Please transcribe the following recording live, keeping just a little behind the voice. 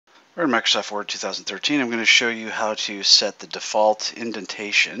We're in Microsoft Word 2013. I'm going to show you how to set the default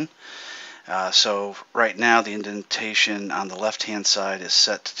indentation. So right now the indentation on the left hand side is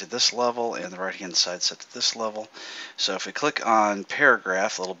set to this level and the right hand side set to this level. So if we click on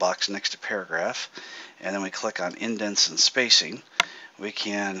paragraph, the little box next to paragraph, and then we click on indents and spacing, we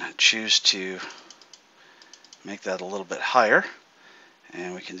can choose to make that a little bit higher,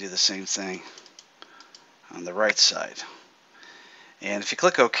 and we can do the same thing on the right side. And if you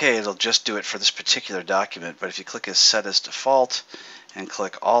click OK, it'll just do it for this particular document, but if you click as set as default and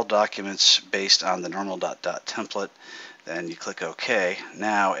click all documents based on the normal ... template, then you click OK.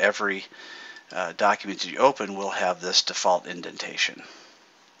 Now every document you open will have this default indentation.